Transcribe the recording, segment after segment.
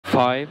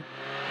5,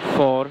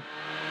 4,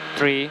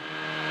 3,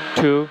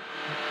 2,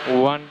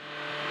 1,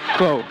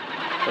 go.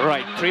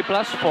 Right, 3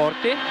 plus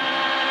 40.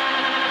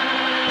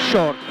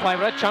 Short, 5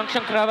 right,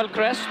 junction, gravel,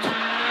 crest.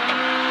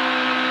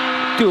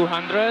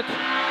 200.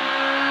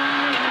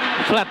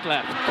 Flat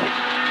left.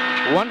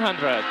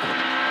 100.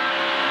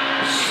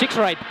 6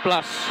 right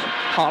plus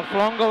half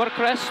long over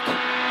crest.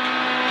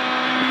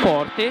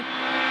 40.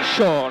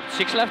 Short,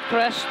 6 left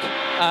crest.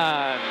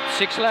 And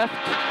 6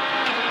 left.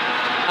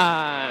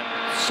 And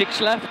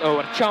 6 left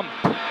over jump.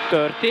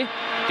 30.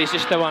 This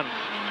is the one.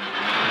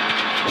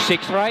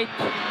 6 right.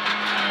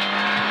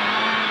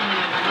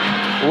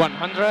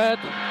 100.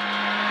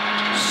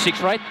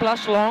 6 right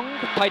plus long.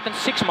 Tighten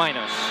 6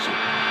 minus.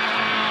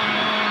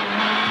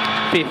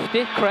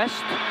 50.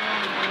 Crest.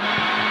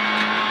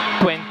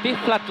 20.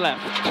 Flat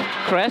left.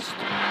 Crest.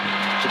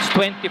 It's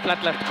 20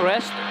 flat left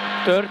crest.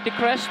 30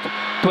 crest.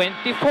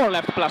 24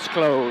 left plus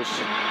close.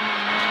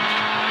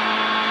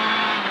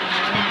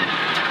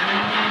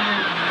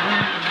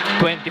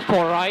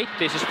 24 right,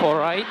 this is 4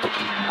 right,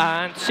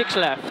 and 6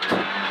 left.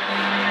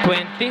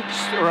 20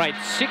 right,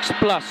 6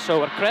 plus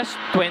over crest,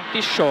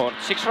 20 short,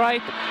 6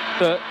 right,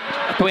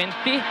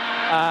 20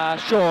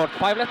 short,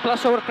 5 left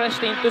plus over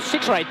crest into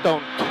 6 right,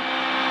 don't.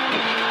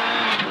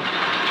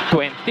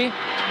 20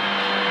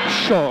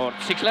 short,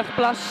 6 left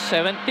plus,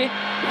 70,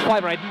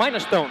 5 right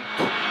minus, don't.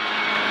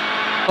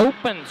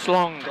 Opens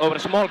long over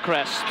small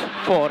crest,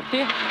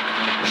 40,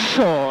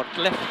 short,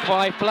 left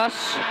 5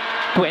 plus,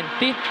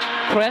 20,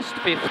 crest,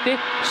 50,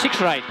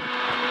 6 right,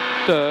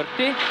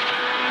 30,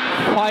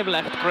 5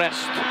 left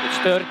crest, it's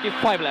 30,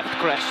 5 left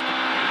crest,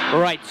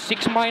 right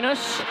 6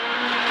 minus,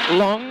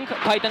 long,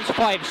 tightens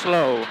 5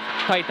 slow,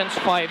 tightens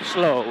 5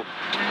 slow,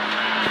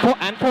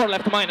 and 4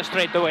 left minus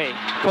straight away,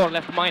 4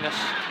 left minus,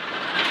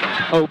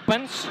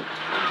 opens,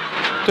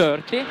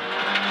 30,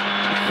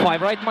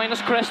 5 right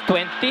minus crest,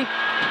 20,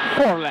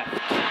 4 left,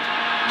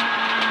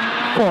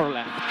 4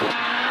 left,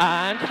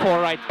 and 4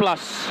 right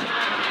plus,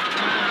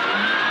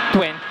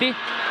 20,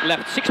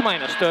 left 6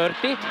 minus,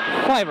 30,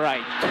 5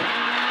 right,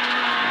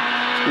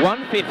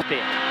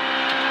 150,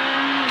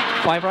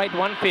 5 right,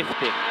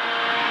 150,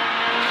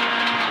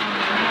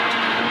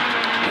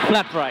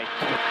 flat right,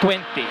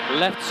 20,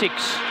 left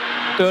 6,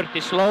 30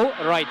 slow,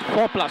 right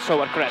 4 plus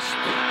over crest,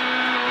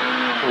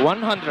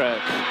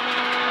 100,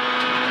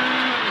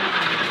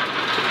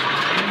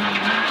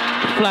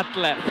 flat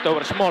left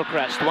over small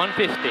crest,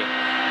 150,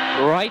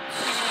 right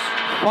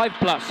 5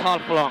 plus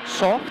half long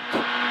soft,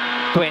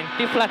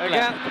 20 flat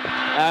again.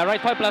 left,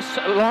 right 5 plus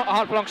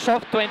half long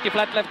soft, 20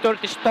 flat left,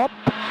 30 stop,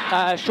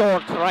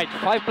 short right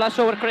 5 plus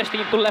over crest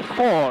into left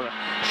 4,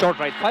 short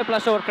right 5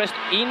 plus over crest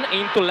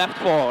into left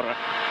 4,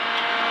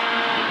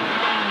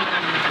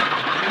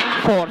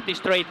 40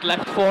 straight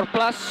left 4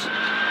 plus,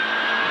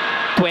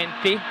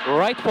 20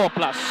 right 4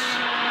 plus,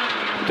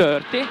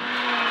 30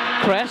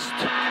 crest,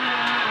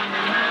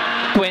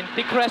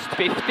 20 crest,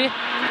 50,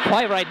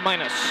 5 right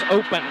minus,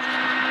 open,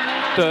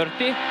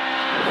 30,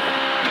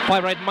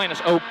 5 right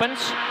minus opens,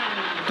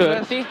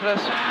 30,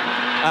 press.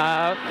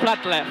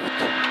 flat left,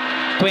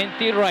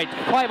 20 right,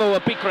 5 over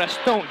big crest,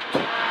 don't,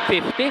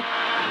 50,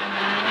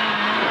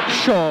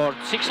 short,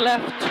 6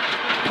 left,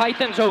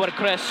 tightens over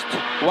crest,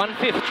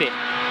 150,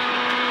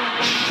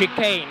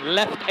 chicane,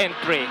 left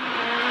entry,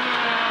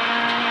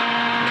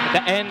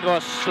 the end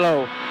was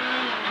slow,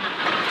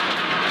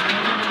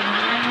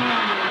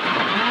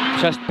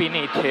 just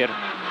beneath here,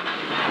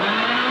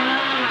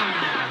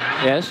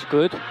 yes,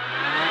 good.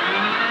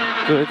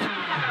 Good.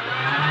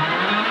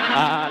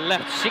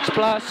 Left 6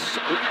 plus,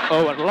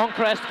 over long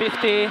crest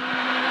 50,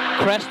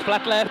 crest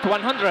flat left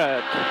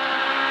 100.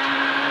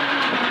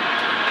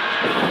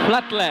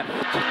 Flat left,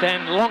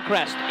 then long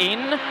crest in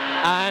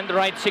and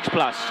right 6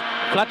 plus.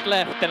 Flat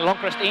left, then long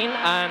crest in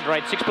and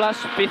right 6 plus,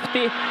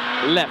 50,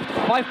 left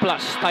 5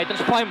 plus,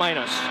 tightens 5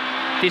 minus.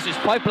 This is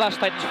 5 plus,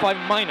 tightens 5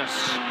 minus.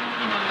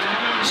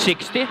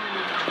 60,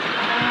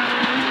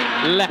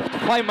 left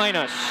 5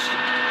 minus,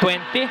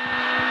 20,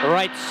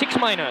 right 6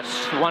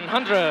 minus,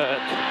 100,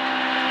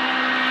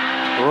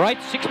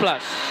 right 6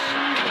 plus,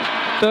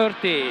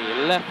 30,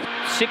 left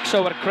 6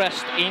 over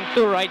crest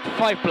into right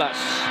 5 plus,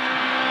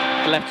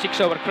 left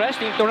 6 over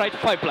crest into right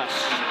 5 plus,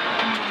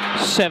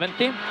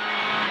 70,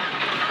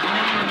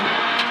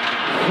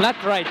 flat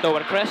right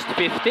over crest,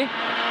 50,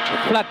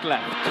 flat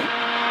left,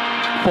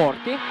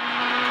 40,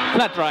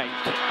 flat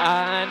right,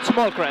 and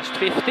small crest,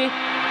 50,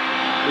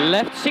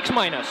 left 6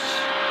 minus,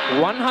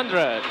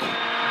 100,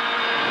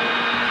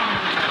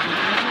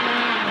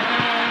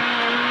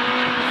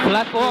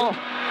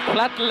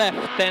 flat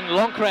left, then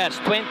long crest,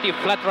 20,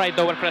 flat right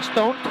over crest,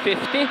 don't,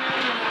 50,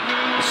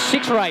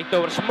 6 right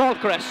over small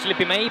crest,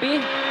 slippy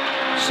maybe,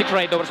 6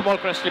 right over small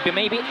crest, slippy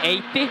maybe,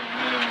 80,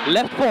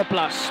 left 4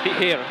 plus,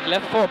 here,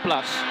 left 4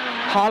 plus,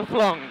 half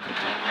long,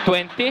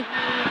 20,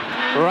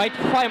 right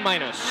 5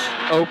 minus,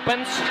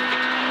 opens,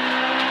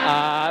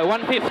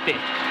 150,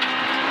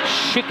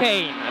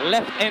 chicane,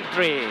 left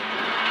entry,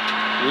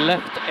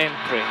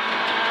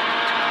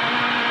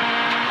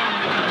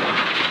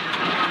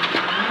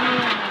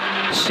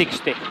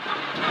 60,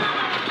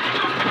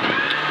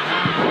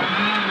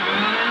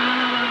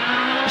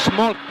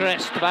 small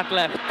crest, flat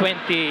left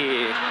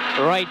 20,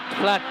 right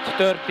flat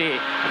 30,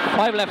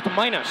 5 left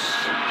minus,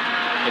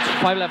 it's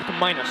 5 left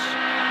minus,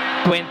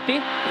 20,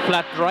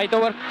 flat right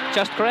over,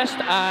 just crest,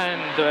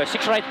 and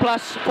 6 right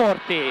plus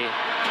 40,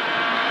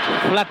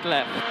 flat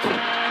left,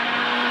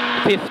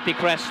 50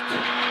 crest,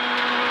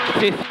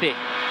 50,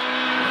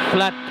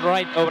 flat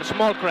right over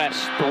small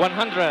crest,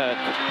 100,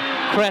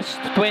 crest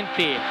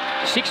 20,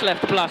 6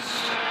 left plus,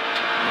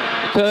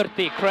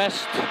 30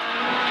 crest,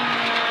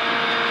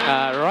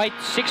 right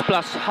 6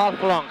 plus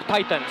half long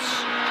tightens,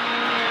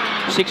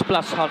 6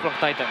 plus half long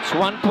tightens,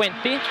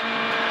 120,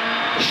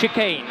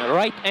 chicane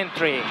right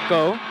entry,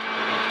 go,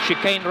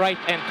 chicane right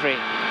entry,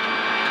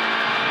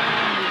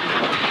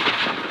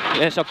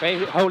 yes,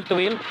 okay, hold the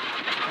wheel,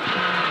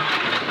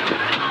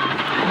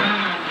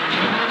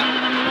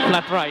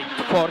 flat right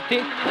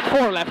 40,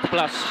 4 left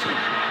plus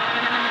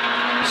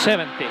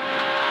 70,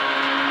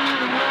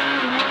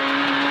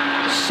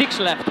 6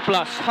 left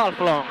plus half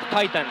long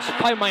tightens,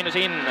 5 minus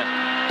in,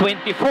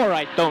 24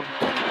 right don't,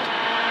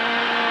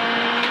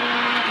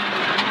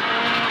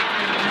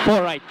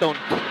 4 right don't,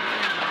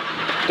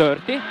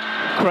 30,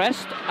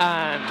 crest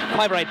and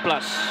 5 right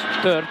plus,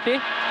 30,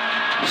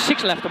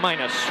 6 left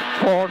minus,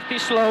 40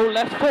 slow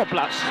left 4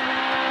 plus,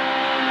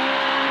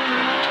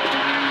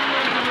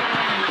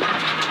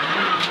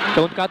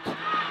 don't cut,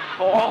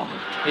 oh,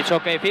 it's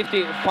okay,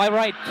 50, 5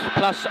 right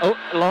plus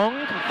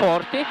long,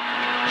 40,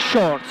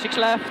 short 6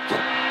 left,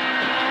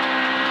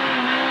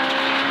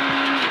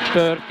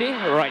 30,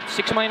 right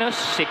 6 minus,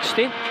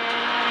 60,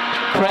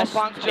 crest,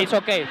 it's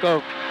okay,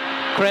 go,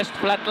 crest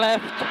flat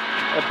left,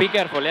 be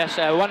careful, yes,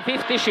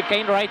 150,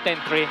 chicane right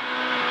entry,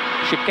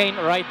 chicane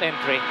right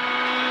entry.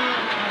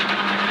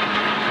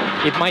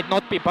 It might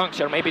not be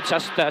puncture, maybe it's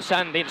just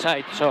sand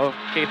inside, so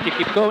keep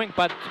going,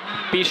 but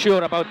be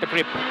sure about the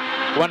grip.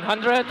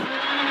 100,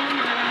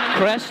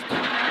 crest,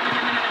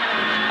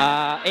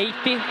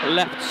 80,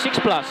 left 6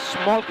 plus,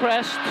 small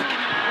crest,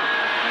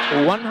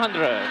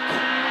 100,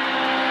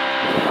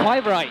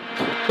 5 right,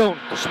 don't,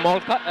 small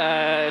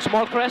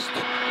crest,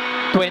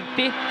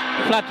 20,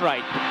 flat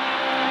right,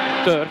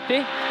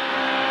 30,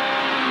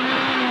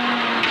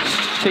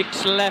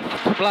 6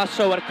 left plus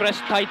over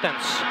crest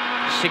tightens,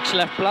 6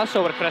 left plus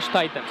over crest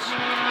tightens,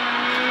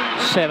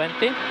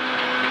 70,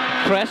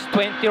 crest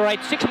 20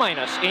 right 6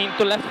 minus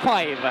into left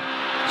 5,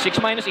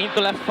 6 minus into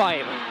left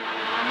 5,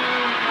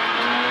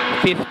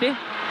 50,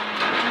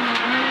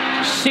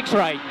 6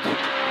 right,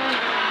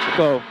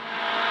 go,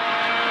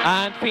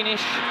 and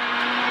finish,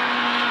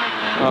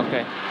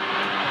 okay.